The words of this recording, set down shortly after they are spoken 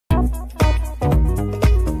Hi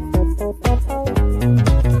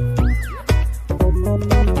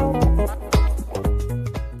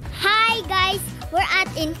guys, we're at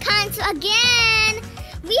Encanto again.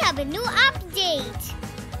 We have a new update.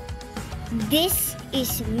 This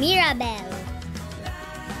is Mirabel.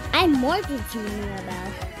 I'm more than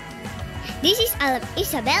Mirabel. This is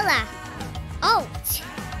Isabela. Oh,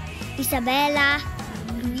 Isabela,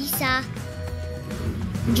 Luisa,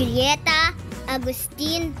 Julieta,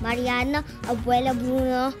 Agustin, Mariana, Abuela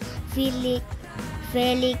Bruno,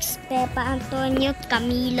 Felix, Pepa, Antonio,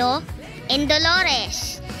 Camilo, and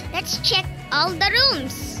Dolores. Let's check all the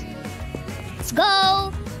rooms. Let's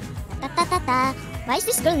go. Ta ta ta ta. Why is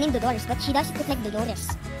this girl named Dolores, but she doesn't look like Dolores?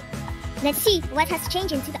 Let's see what has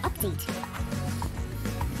changed into the update.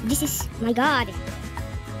 This is, my God.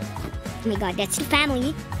 Oh my God, that's the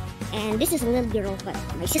family. And this is a little girl, but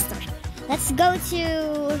my sister. Let's go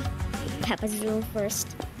to Peppa's room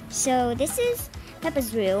first. So this is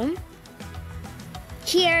Peppa's room.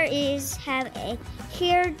 Here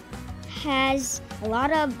has a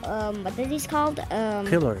lot of what are these called?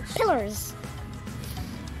 Pillars.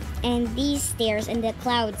 And these stairs and the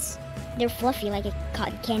clouds, they're fluffy like a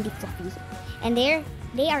cotton candy fluffy. And they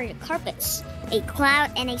are the carpets, a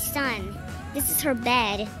cloud and a sun. This is her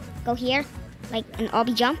bed. Go here, like an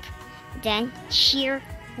obby jump. Then here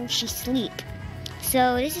will she sleep.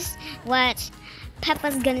 So this is what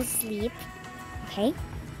Peppa's gonna sleep. Okay,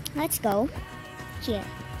 let's go. Here.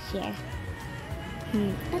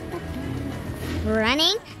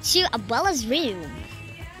 Running to Abuela's room.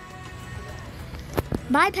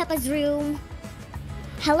 Bye, Peppa's room.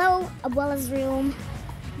 Hello, Abuela's room.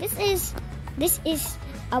 This is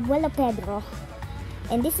Abuela Pedro,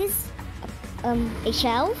 and this is a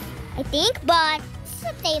shelf, I think, but this is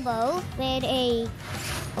a table with a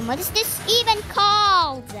what is this even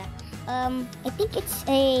called? I think it's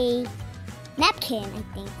a napkin, I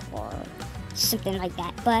think, or something like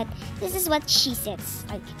that. But this is what she sits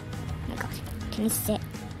like. Oh my God, can I sit?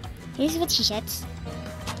 Here's what she sits.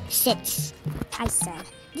 I said.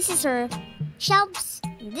 This is her shelves.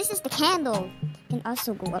 This is the candle. You can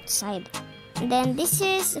also go outside. And then this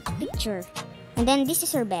is a picture. And then this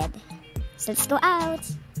is her bed. So let's go out.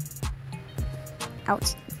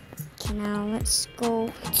 Okay, now let's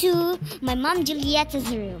go to my mom Julieta's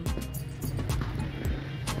room.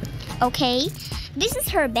 Okay, this is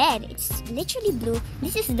her bed. It's literally blue.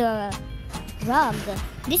 This is the rug.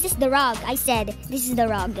 I said this is the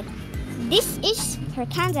rug. This is her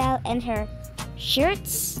candle and her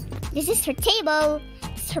shirts. This is her table.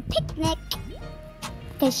 This is her picnic,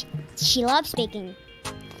 because she loves baking.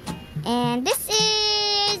 And this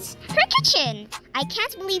is her kitchen. I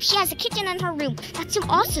can't believe she has a kitchen in her room. That's so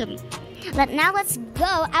awesome. But now let's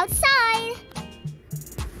go outside.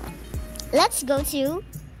 Let's go to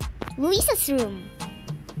Luisa's room.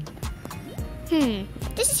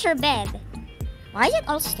 This is her bed. Why is it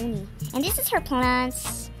all stony? And this is her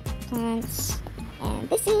plants. And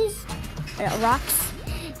this is rocks.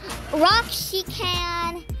 This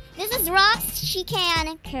is rocks she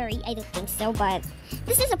can carry. I don't think so, but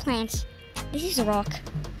this is a plant. This is a rock.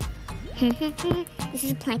 This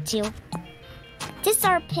is a plant too. These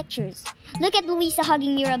are pictures. Look at Luisa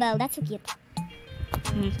hugging Mirabel. That's so cute.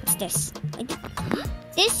 What's this?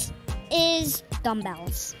 This is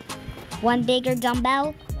dumbbells. One bigger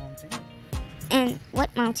dumbbell. And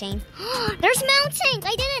what mountain? There's mountains!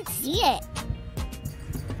 I didn't see it.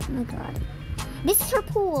 Oh my God. This is her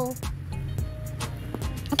pool.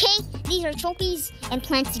 Okay, these are trophies and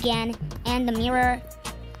plants again. And the mirror.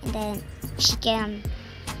 And then she can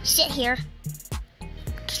sit here.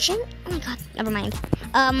 Oh my God, never mind.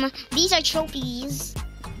 These are trophies.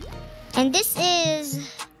 And this is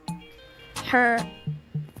her.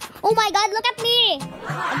 Oh my God, look at me!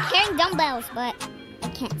 I'm carrying dumbbells, but I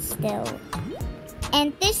can't still.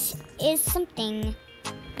 And this is something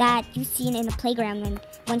that you've seen in the playground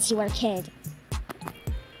once you were a kid.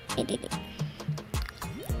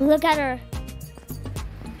 Look at her.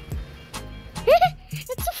 It's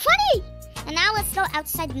so funny! And now let's go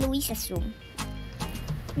outside Luisa's room.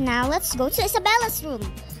 Now let's go to Isabela's room.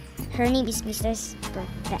 Her name is Mrs.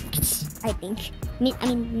 Perfect, I think.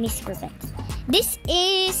 Miss Perfect. This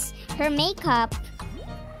is her makeup.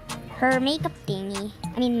 Her makeup thingy.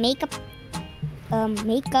 Makeup.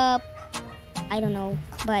 I don't know.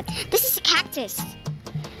 But this is a cactus.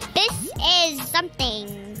 This is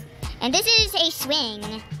something. And this is a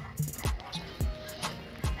swing.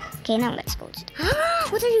 Okay, now let's go.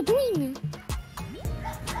 What are you doing?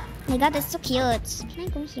 Oh my God, that's so cute. Can I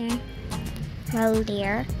go here? Well,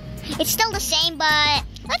 there. It's still the same, but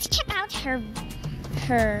let's check out her.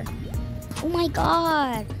 Oh my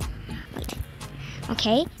God.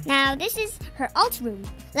 Okay, now this is her alt room.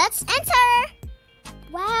 Let's enter!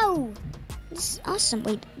 Wow, this is awesome.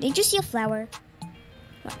 Wait, did you see a flower?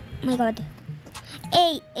 Oh my god.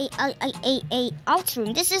 A alt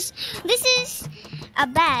room. This is a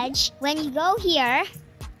badge. When you go here,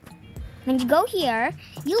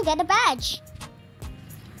 you'll get a badge.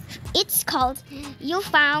 It's called You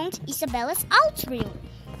Found Isabela's Alt Room.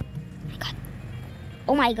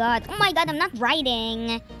 Oh my god, I'm not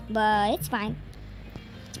writing, but it's fine.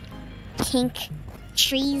 Pink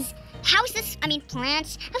trees.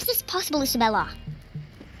 Plants. How's this possible, Isabela? Oh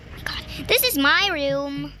my god, this is my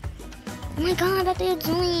room. Oh my god, what are you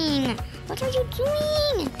doing? What are you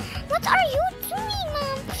doing? What are you doing,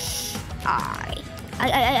 Mom?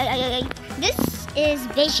 This is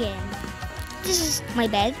vision. This is my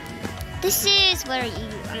bed. This is where you,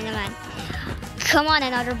 come on,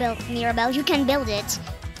 another Mirabelle. You can build it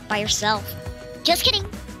by yourself. Just kidding.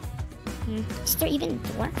 Is there even a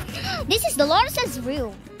door? This is Dolores'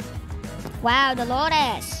 room. Wow,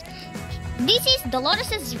 Dolores. This is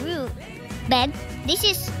Dolores' room. Bed. This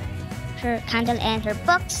is her candle and her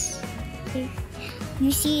books.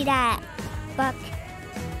 You see that book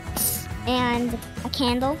and a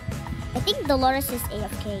candle? I think Dolores is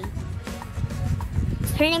AFK.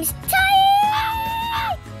 Her name is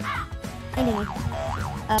Ty. Anyway,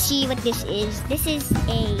 see what this is. This is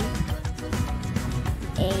a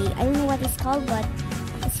I don't know what it's called, but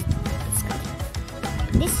it's called.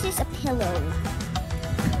 This is a pillow.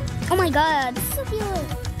 Oh my god, this is a pillow.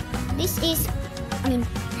 This is,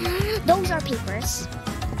 those are papers.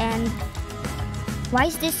 And why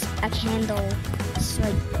is this a candle? It's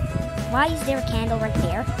like, why is there a candle right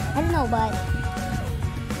there? I don't know, but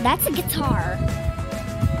that's a guitar.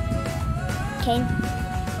 Okay.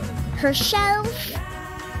 Her shelf.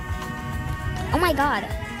 Oh my god.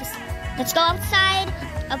 Let's go outside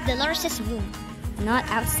of Dolores' room. Not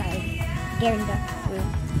outside. There in the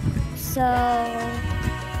room. So,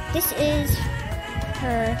 this is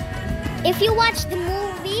her. If you watch the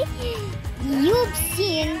movie, you've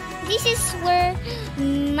seen this is where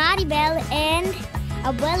Maribel and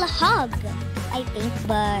Abuela hug, I think,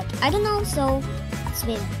 but I don't know, so it's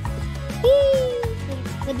with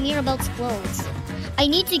Mirabel's clothes. I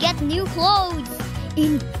need to get new clothes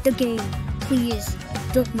in the game. Please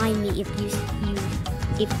don't mind me if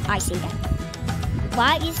I say that.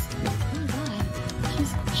 Why is, oh my god,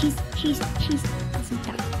 she's isn't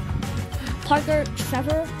that Parker,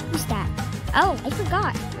 Trevor, who's that? Oh, I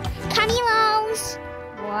forgot. Camilo's.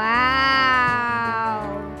 Wow.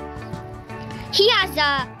 He has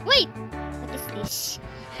a, wait, what is this?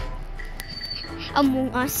 Among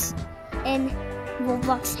Us and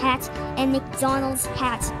Roblox hat and McDonald's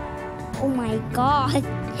hat. Oh my god.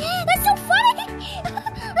 That's so funny.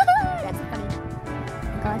 That's so funny. Oh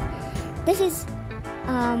my god. This is,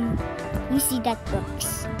 you see that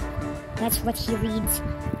books. That's what he reads.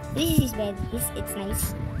 This is his bed. It's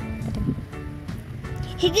nice.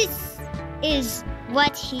 This is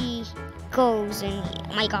what he goes and,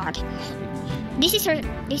 oh my god. This is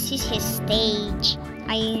his stage.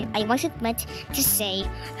 I wasn't meant to say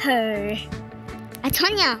her.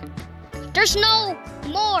 Tanya, there's no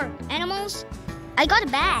more animals. I got a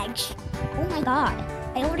badge. Oh my god.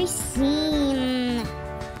 I already seen.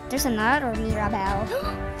 There's another Mirabelle.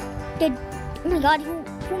 Oh my god, who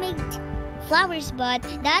made flowers? But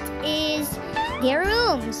that is their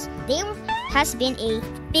rooms. There has been a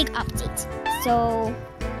big update. So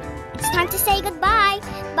it's time to say goodbye.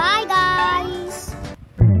 Bye guys.